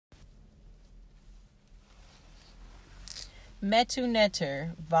Metu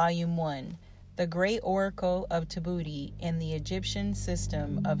Neter, Volume 1, The Great Oracle of Tabuti in the Egyptian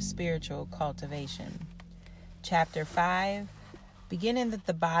System of Spiritual Cultivation. Chapter 5, beginning at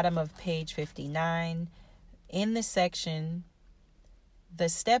the bottom of page 59, in the section, The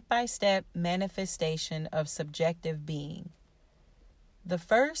Step-by-Step Manifestation of Subjective Being. The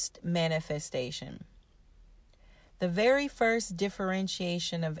first manifestation. The very first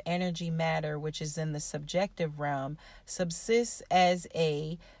differentiation of energy matter, which is in the subjective realm, subsists as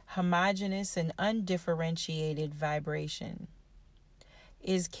a homogeneous and undifferentiated vibration,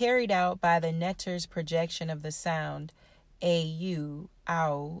 is carried out by the netter's projection of the sound au,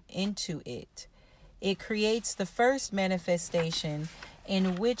 au, into it. It creates the first manifestation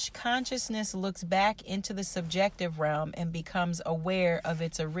in which consciousness looks back into the subjective realm and becomes aware of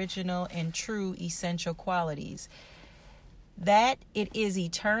its original and true essential qualities, that it is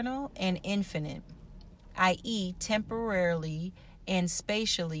eternal and infinite, i.e., temporarily and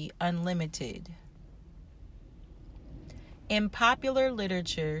spatially unlimited. In popular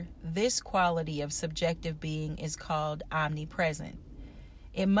literature, this quality of subjective being is called omnipresent.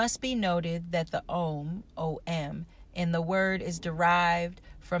 It must be noted that the om, O-M, in the word is derived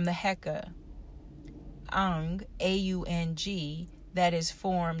from the heka, ang, A-U-N-G, that is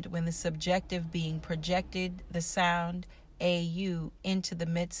formed when the subjective being projected the sound au into the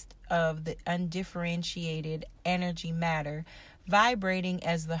midst of the undifferentiated energy matter, vibrating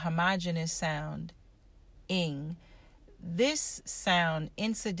as the homogeneous sound ing. This sound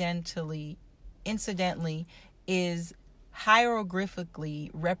incidentally is hieroglyphically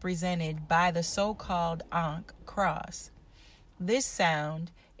represented by the so-called Ankh cross. This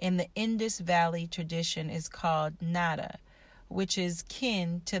sound in the Indus Valley tradition is called nada, which is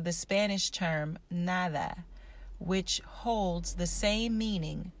kin to the Spanish term nada, which holds the same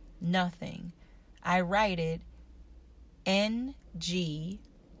meaning, nothing. I write it NG,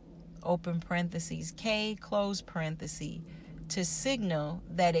 open parentheses, K, close parentheses, to signal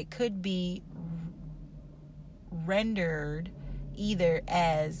that it could be rendered either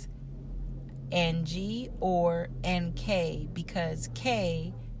as NG or NK, because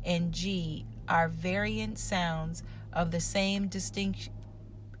K and G are variant sounds of the same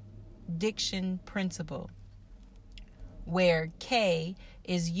diction principle. Where K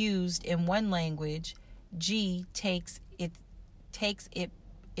is used in one language, G takes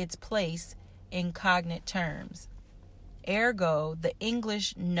its place in cognate terms. Ergo, the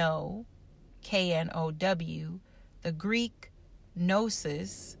English know, K-N-O-W, the Greek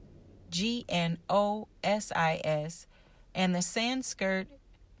gnosis, G-N-O-S-I-S, and the Sanskrit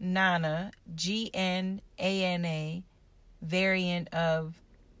Nana, G-N-A-N-A, variant of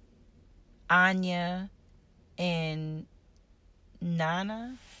Anya and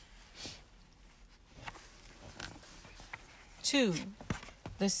Nana. 2.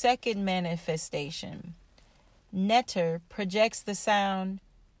 The second manifestation. Neter projects the sound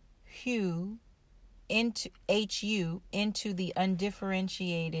hu into the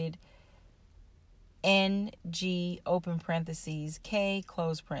undifferentiated NG, open parentheses, K,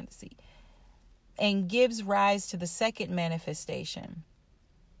 close parentheses, and gives rise to the second manifestation.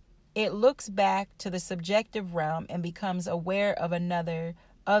 It looks back to the subjective realm and becomes aware of another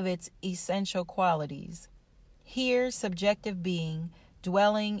of its essential qualities. Here, subjective being,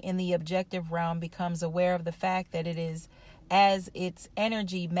 dwelling in the objective realm, becomes aware of the fact that it is, as its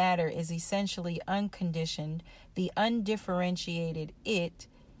energy matter is essentially unconditioned, the undifferentiated it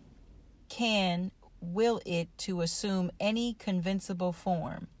can will it to assume any convincible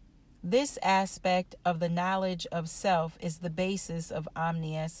form. This aspect of the knowledge of self is the basis of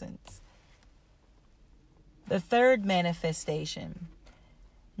omniscience. The third manifestation.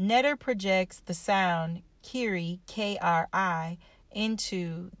 Neter projects the sound kiri, K-R-I,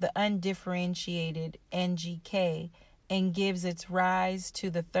 into the undifferentiated NGK and gives its rise to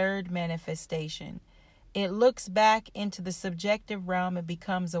the third manifestation. It looks back into the subjective realm and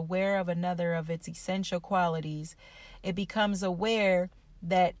becomes aware of another of its essential qualities. It becomes aware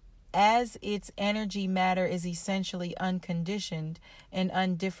that as its energy matter is essentially unconditioned and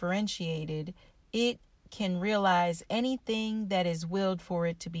undifferentiated, it can realize anything that is willed for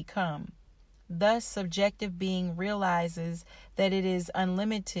it to become. Thus, subjective being realizes that it is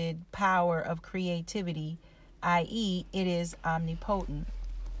unlimited power of creativity, i.e., it is omnipotent.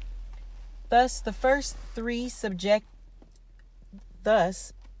 Thus, the first three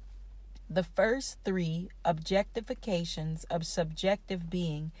objectifications of subjective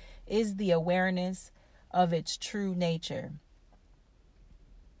being is the awareness of its true nature.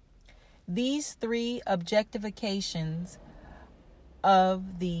 These three objectifications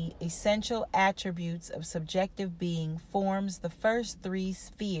of the essential attributes of subjective being forms the first three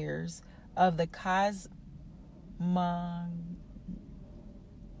spheres of the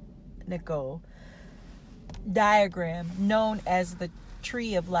cosmological diagram known as the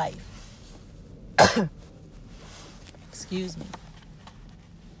tree of life. Excuse me.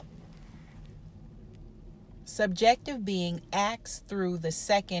 Subjective being acts through the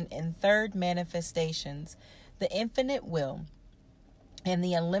second and third manifestations, the infinite will, and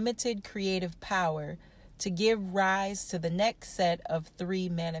the unlimited creative power to give rise to the next set of three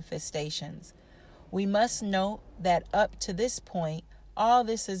manifestations. We must note that up to this point, all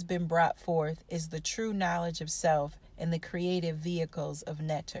this has been brought forth is the true knowledge of self and the creative vehicles of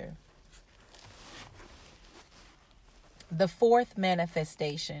Neter. The fourth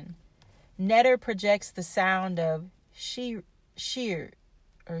manifestation. Neter projects the sound of shri,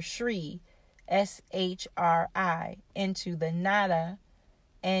 S-H-R-I, into the nada,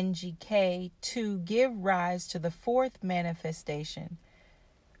 NGK, to give rise to the fourth manifestation.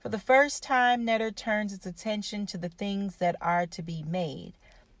 For the first time, Neter turns its attention to the things that are to be made.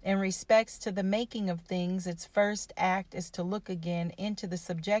 In respects to the making of things, its first act is to look again into the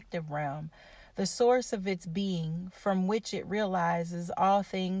subjective realm, the source of its being, from which it realizes all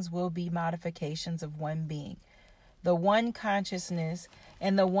things will be modifications of one being, the one consciousness,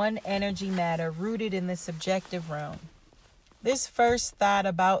 and the one energy matter rooted in the subjective realm. This first thought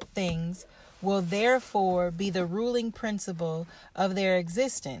about things will therefore be the ruling principle of their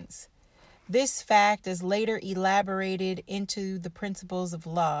existence. This fact is later elaborated into the principles of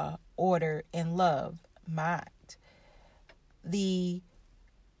law, order, and love, Mat, the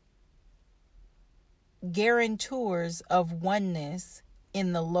guarantors of oneness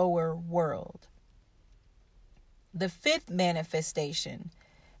in the lower world. The fifth manifestation.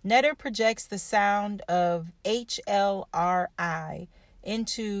 Neter projects the sound of HLRI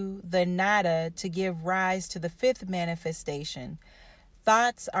into the nada to give rise to the fifth manifestation.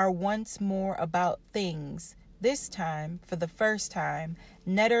 Thoughts are once more about things. This time, for the first time,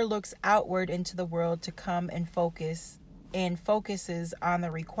 Neter looks outward into the world to come and focuses on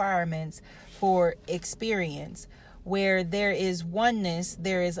the requirements for experience. Where there is oneness,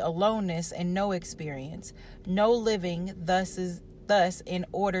 there is aloneness and no experience, no living. Thus, in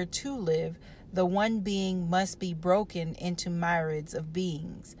order to live, the one being must be broken into myriads of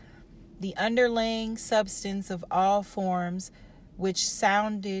beings. The underlying substance of all forms, which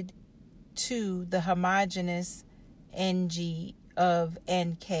sounded to the homogeneous NG of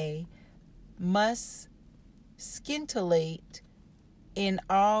NK, must scintillate in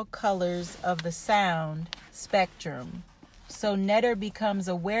all colors of the sound spectrum. So Neter becomes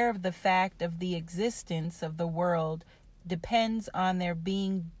aware of the fact of the existence of the world depends on there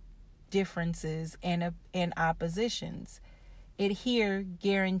being differences and oppositions. It here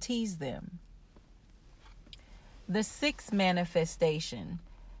guarantees them. The sixth manifestation.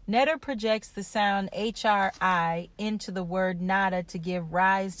 Neter projects the sound HRI into the word nada to give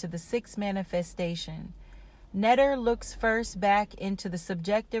rise to the sixth manifestation. Neter looks first back into the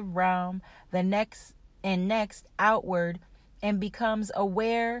subjective realm, the next outward, and becomes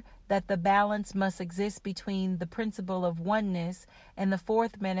aware that the balance must exist between the principle of oneness and the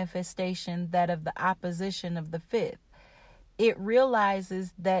fourth manifestation, that of the opposition of the fifth. It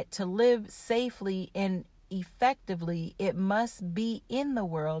realizes that to live safely and effectively, it must be in the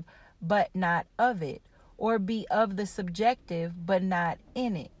world, but not of it, or be of the subjective, but not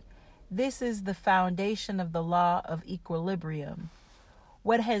in it. This is the foundation of the law of equilibrium.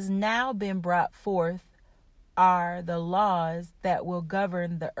 What has now been brought forth are the laws that will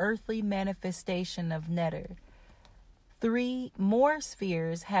govern the earthly manifestation of Neter. 3 more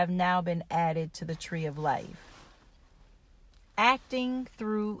spheres have now been added to the tree of life. Acting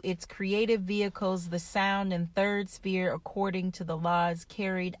through its creative vehicles, the sound and third sphere, according to the laws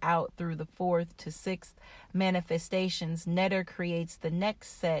carried out through the 4th to 6th manifestations, Neter creates the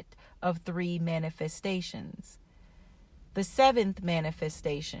next set of 3 manifestations. The 7th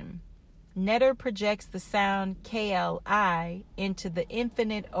manifestation. Neter projects the sound KLI into the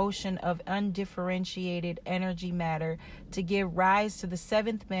infinite ocean of undifferentiated energy matter to give rise to the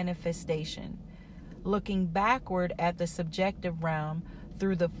 7th manifestation. Looking backward at the subjective realm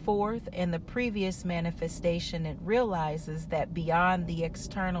through the 4th and the previous manifestation, it realizes that beyond the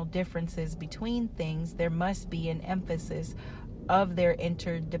external differences between things, there must be an emphasis of their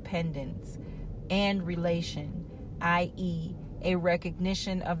interdependence and relation, i.e., a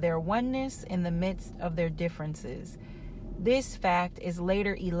recognition of their oneness in the midst of their differences. This fact is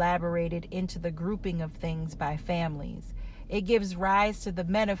later elaborated into the grouping of things by families. It gives rise to the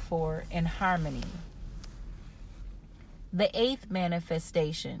metaphor and harmony. The eighth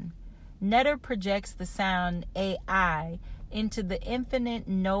manifestation. Netter projects the sound AI into the infinite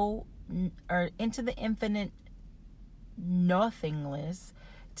nothingness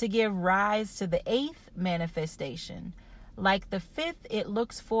to give rise to the eighth manifestation. Like the fifth, it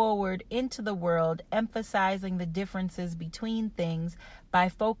looks forward into the world, emphasizing the differences between things by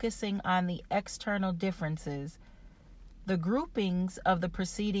focusing on the external differences. The groupings of the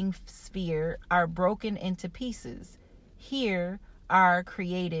preceding sphere are broken into pieces. Here are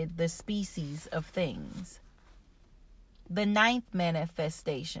created the species of things. The ninth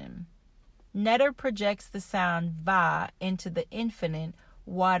manifestation. Netter projects the sound va into the infinite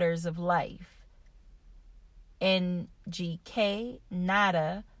waters of life. NGK,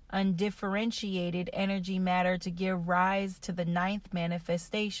 nada, undifferentiated energy matter to give rise to the ninth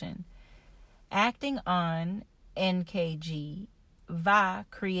manifestation. Acting on NKG, Va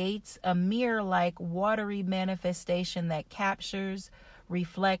creates a mirror-like watery manifestation that captures,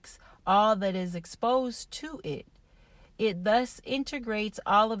 reflects all that is exposed to it. It thus integrates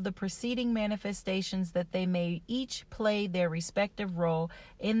all of the preceding manifestations that they may each play their respective role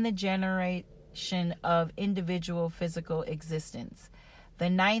in the generation of individual physical existence. The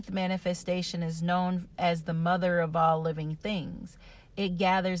ninth manifestation is known as the mother of all living things. It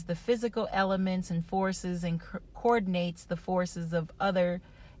gathers the physical elements and forces and coordinates the forces of other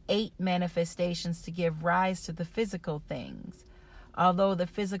 8 manifestations to give rise to the physical things. Although the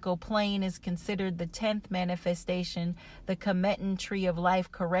physical plane is considered the 10th manifestation, the Cometan tree of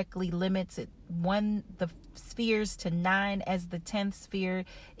life correctly limits the spheres to 9, as the 10th sphere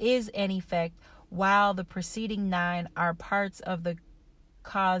is an effect, while the preceding 9 are parts of the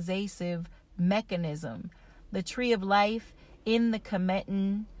causative mechanism. The tree of life in the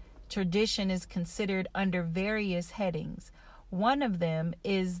Cometan tradition is considered under various headings. One of them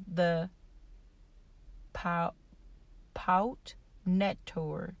is the Paut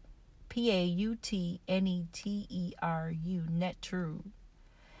Netur, Pautneteru, Netru.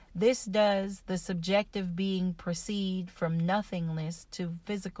 This does the subjective being proceed from nothingness to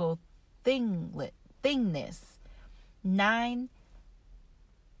physical thingness. 9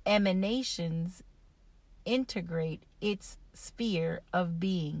 emanations integrate its sphere of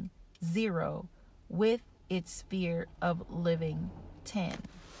being 0 with its sphere of living 10.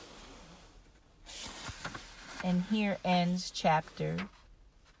 And here ends chapter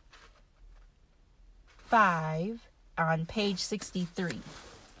 5 on page 63.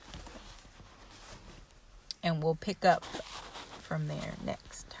 And we'll pick up from there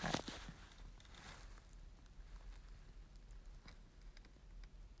next time.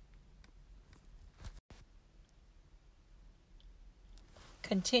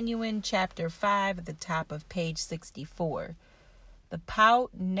 Continuing chapter 5 at the top of page 64. The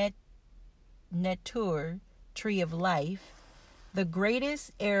Paut Netur, tree of life. The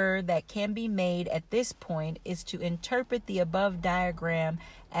greatest error that can be made at this point is to interpret the above diagram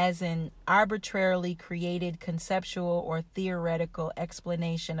as an arbitrarily created conceptual or theoretical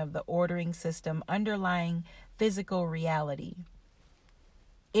explanation of the ordering system underlying physical reality.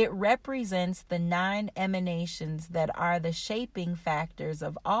 It represents the 9 emanations that are the shaping factors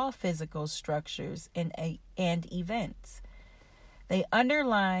of all physical structures and events. They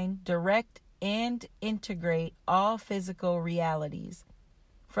underline, direct, and integrate all physical realities,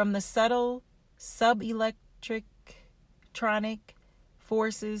 from the subtle subelectronic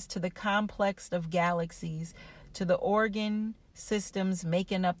forces to the complex of galaxies to the organ systems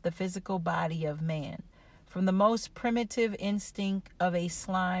making up the physical body of man. From the most primitive instinct of a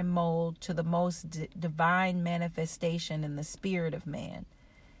slime mold to the most divine manifestation in the spirit of man.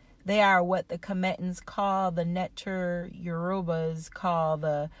 They are what the Cometans call the Netur, Yorubas call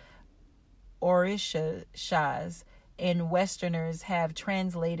the Orishas, and Westerners have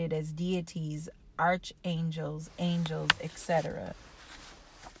translated as deities, archangels, angels, etc.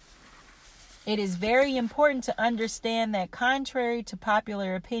 It is very important to understand that, contrary to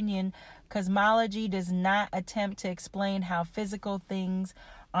popular opinion, cosmology does not attempt to explain how physical things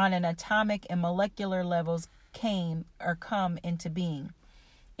on an atomic and molecular levels come into being.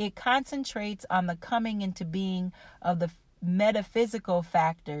 It concentrates on the coming into being of the metaphysical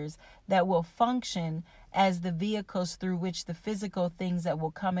factors that will function as the vehicles through which the physical things that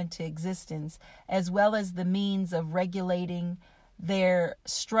will come into existence, as well as the means of regulating their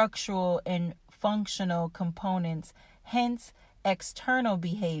structural and functional components, hence external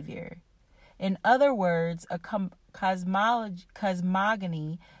behavior. In other words, a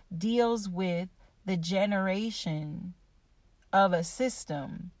cosmogony deals with the generation of a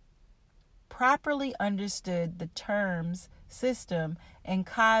system. Properly understood, the terms system and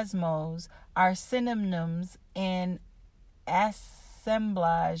cosmos are synonyms and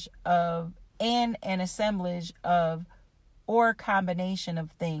assemblage of an assemblage of or combination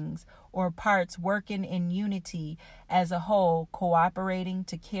of things or parts working in unity as a whole, cooperating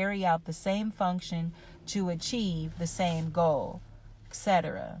to carry out the same function to achieve the same goal,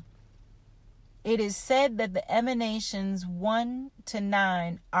 etc. It is said that the emanations 1 to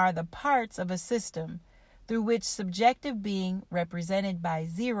 9 are the parts of a system through which subjective being, represented by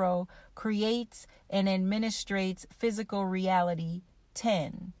 0, creates and administrates physical reality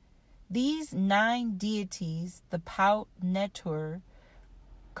 10. These 9 deities, the Paut Netur,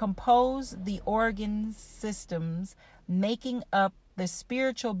 compose the organ systems making up the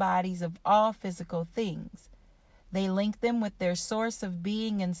spiritual bodies of all physical things. They link them with their source of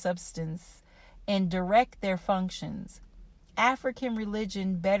being and substance and direct their functions. African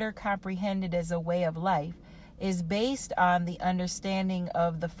religion, better comprehended as a way of life, is based on the understanding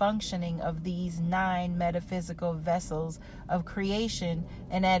of the functioning of these 9 metaphysical vessels of creation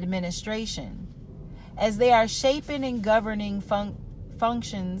and administration. As they are shaping and governing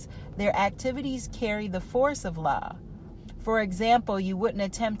functions, their activities carry the force of law. For example, you wouldn't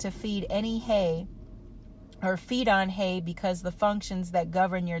attempt to feed any hay or feed on hay because the functions that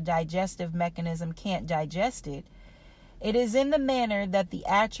govern your digestive mechanism can't digest it. It is in the manner that the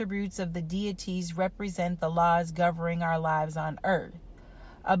attributes of the deities represent the laws governing our lives on earth.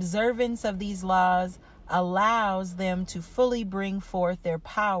 Observance of these laws allows them to fully bring forth their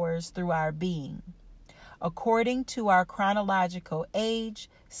powers through our being. According to our chronological age,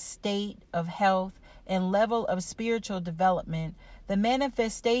 state of health, and level of spiritual development, the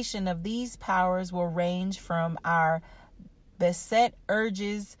manifestation of these powers will range from our beset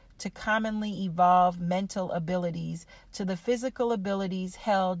urges to commonly evolved mental abilities, to the physical abilities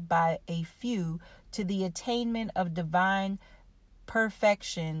held by a few, to the attainment of divine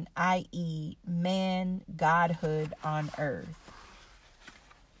perfection, i.e., man, godhood on earth.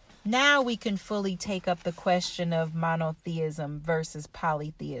 Now we can fully take up the question of monotheism versus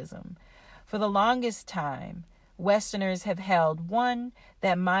polytheism. For the longest time, Westerners have held, 1,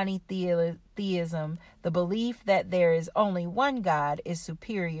 that monotheism, the belief that there is only one God, is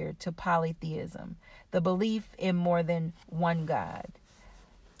superior to polytheism, the belief in more than one God.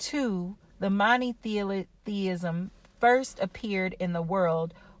 2, the monotheism first appeared in the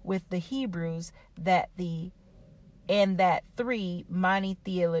world with the Hebrews, and that 3,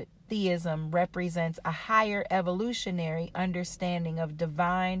 monotheism represents a higher evolutionary understanding of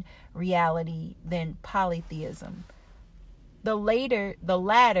divine reality than polytheism. The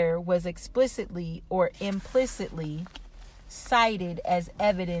latter was explicitly or implicitly cited as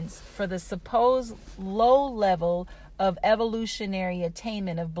evidence for the supposed low level of evolutionary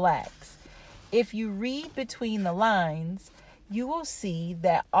attainment of blacks. If you read between the lines, you will see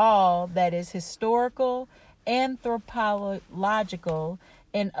that all that is historical, anthropological,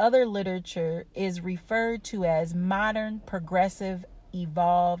 and other literature is referred to as modern, progressive,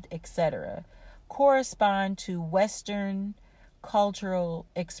 evolved, etc., correspond to Western cultural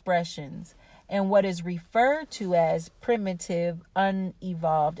expressions, and what is referred to as primitive,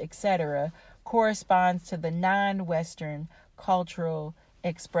 unevolved, etc., corresponds to the non-Western cultural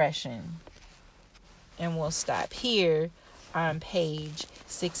expression. And we'll stop here on page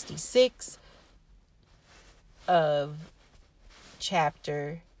 66 of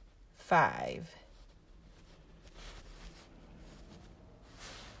chapter 5.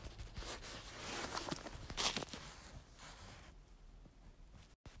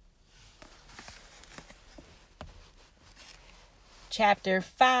 Chapter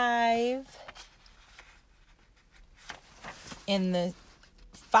 5, in the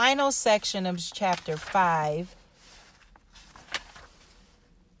final section of chapter 5,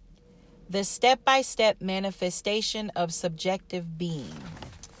 the step-by-step manifestation of subjective being.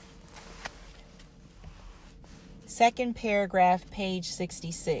 Second paragraph, page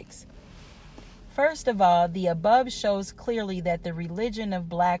 66. First of all, the above shows clearly that the religion of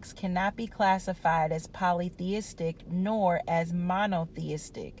blacks cannot be classified as polytheistic nor as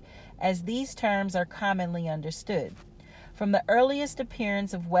monotheistic, as these terms are commonly understood. From the earliest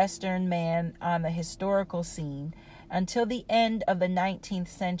appearance of Western man on the historical scene until the end of the 19th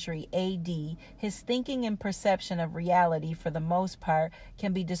century AD, his thinking and perception of reality, for the most part,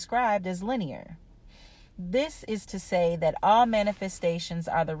 can be described as linear. This is to say that all manifestations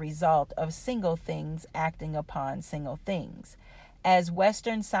are the result of single things acting upon single things. As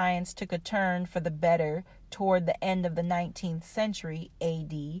Western science took a turn for the better toward the end of the 19th century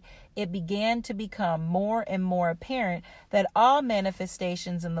AD, it began to become more and more apparent that all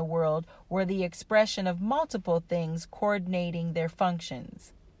manifestations in the world were the expression of multiple things coordinating their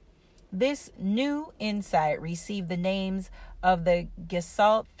functions. This new insight received the names of the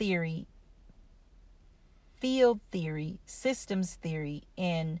Gestalt theory, field theory, systems theory,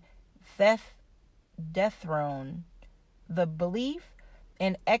 and Dethrone, the belief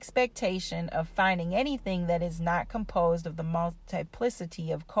and expectation of finding anything that is not composed of the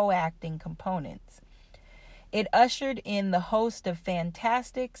multiplicity of co-acting components. It ushered in the host of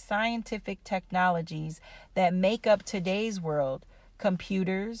fantastic scientific technologies that make up today's world: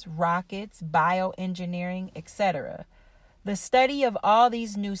 computers, rockets, bioengineering, etc. The study of all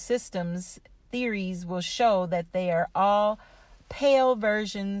these new systems theories will show that they are all pale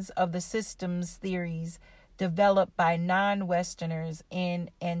versions of the systems theories developed by non-Westerners in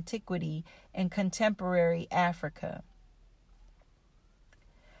antiquity and contemporary Africa.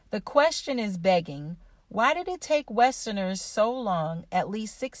 The question is begging, why did it take Westerners so long, at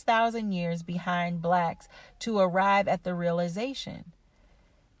least 6,000 years behind blacks, to arrive at the realization?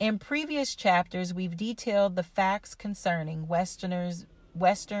 In previous chapters, we've detailed the facts concerning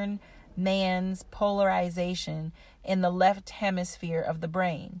Western man's polarization in the left hemisphere of the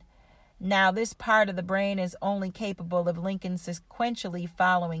brain. Now, this part of the brain is only capable of linking sequentially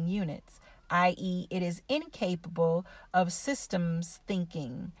following units, i.e., it is incapable of systems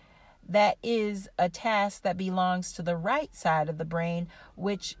thinking. That is a task that belongs to the right side of the brain,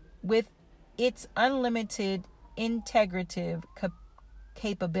 which, with its unlimited integrative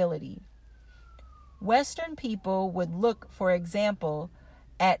capability. Western people would look, for example,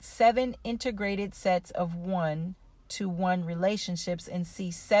 at 7 integrated sets of 1-to-1 relationships and see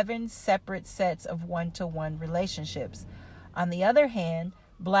 7 separate sets of 1-to-1 relationships. On the other hand,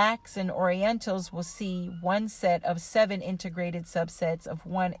 blacks and Orientals will see one set of 7 integrated subsets of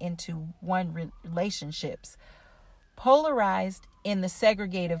 1-to-1 relationships. Polarized in the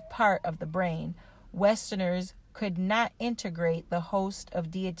segregative part of the brain, Westerners could not integrate the host of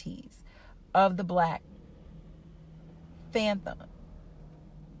deities of the black phantom.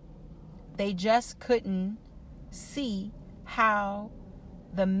 They just couldn't see how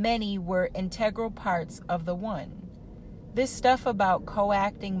the many were integral parts of the one. This stuff about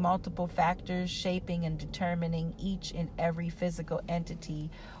co-acting multiple factors, shaping and determining each and every physical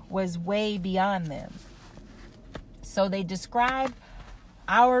entity was way beyond them. So they described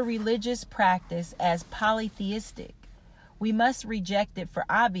our religious practice as polytheistic. We must reject it for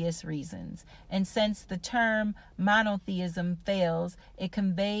obvious reasons, and since the term monotheism fails, it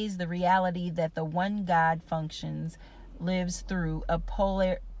conveys the reality that the one God functions, lives through a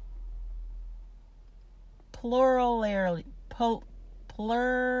plurality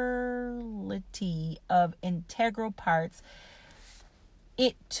of integral parts.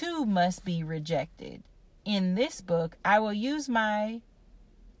 It too must be rejected. In this book, I will use my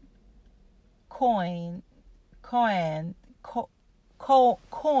coins,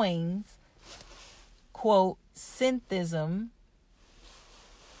 quote, synthesis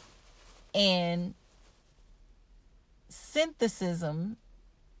and synthesis.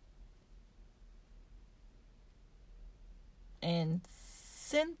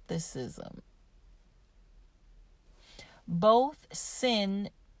 Both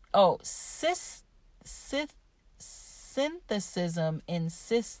synthesis and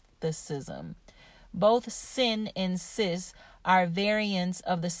systicism. Both sin and cis are variants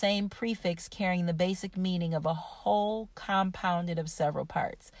of the same prefix carrying the basic meaning of a whole compounded of several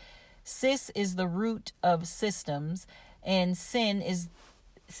parts. Cis is the root of systems, and sin is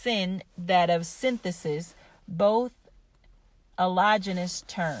sin, that of synthesis, both allogenous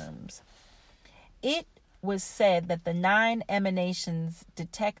terms. It was said that the 9 emanations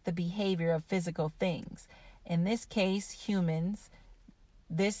detect the behavior of physical things. In this case, humans.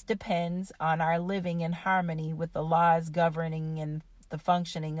 This depends on our living in harmony with the laws governing and the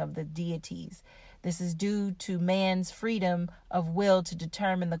functioning of the deities. This is due to man's freedom of will to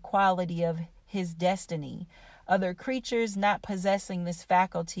determine the quality of his destiny. Other creatures not possessing this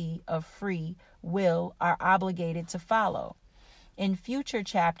faculty of free will are obligated to follow. In future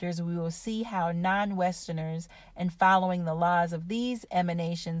chapters, we will see how non-Westerners, and following the laws of these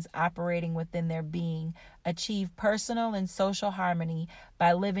emanations operating within their being, achieve personal and social harmony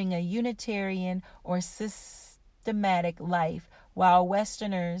by living a Unitarian or systematic life, while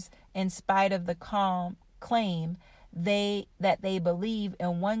Westerners, in spite of the claim that they believe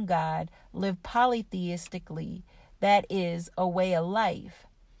in one God, live polytheistically, that is, a way of life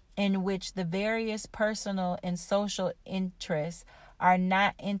in which the various personal and social interests are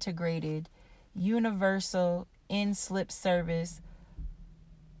not integrated, universal, in slip service,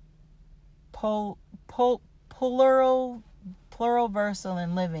 pluriversal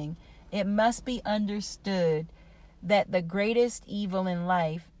in living. It must be understood that the greatest evil in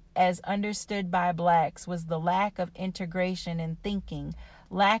life as understood by blacks was the lack of integration in thinking,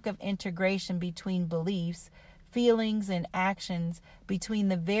 lack of integration between beliefs, feelings, and actions, between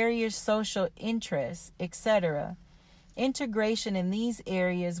the various social interests, etc. Integration in these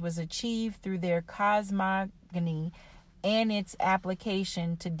areas was achieved through their cosmogony and its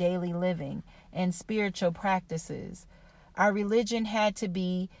application to daily living and spiritual practices. Our religion had to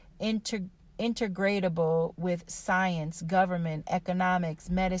be integratable with science, government, economics,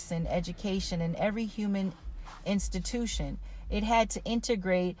 medicine, education, and every human institution. It had to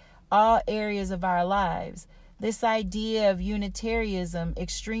integrate all areas of our lives. This idea of Unitarianism,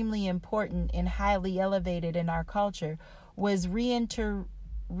 extremely important and highly elevated in our culture, was reinterpreted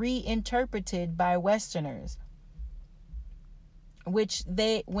by Westerners,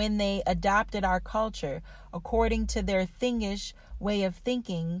 when they adopted our culture according to their thingish way of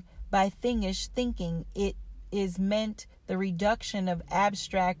thinking. By thingish thinking, it is meant the reduction of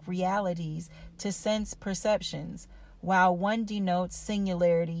abstract realities to sense perceptions. While one denotes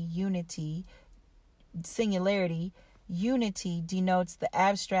singularity, unity denotes the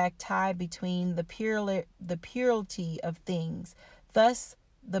abstract tie between the purity of things. Thus,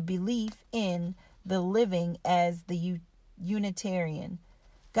 the belief in the living as the Unitarian.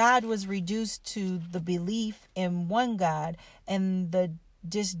 God was reduced to the belief in one God and the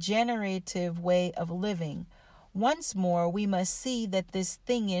disgenerative way of living. Once more, we must see that this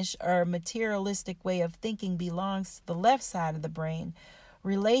thingish or materialistic way of thinking belongs to the left side of the brain.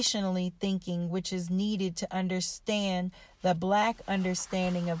 Relationally thinking, which is needed to understand the black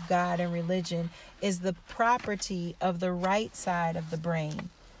understanding of God and religion, is the property of the right side of the brain.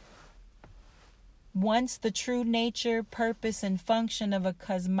 Once the true nature, purpose, and function of a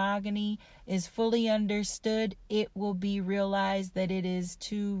cosmogony is fully understood, it will be realized that it is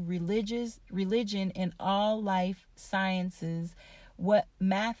to religion in all life sciences what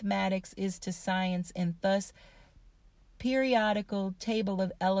mathematics is to science, and thus periodical table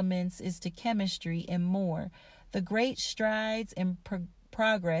of elements is to chemistry, and more. The great strides and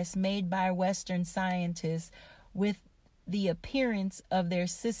progress made by Western scientists with the appearance of their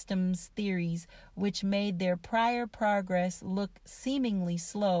systems theories, which made their prior progress look seemingly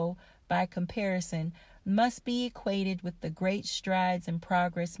slow by comparison, must be equated with the great strides and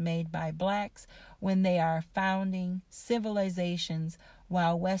progress made by blacks when they are founding civilizations,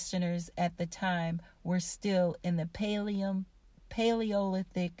 while Westerners at the time were still in the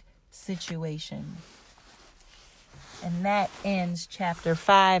Paleolithic situation. And that ends chapter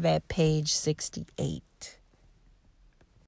 5 at page 68.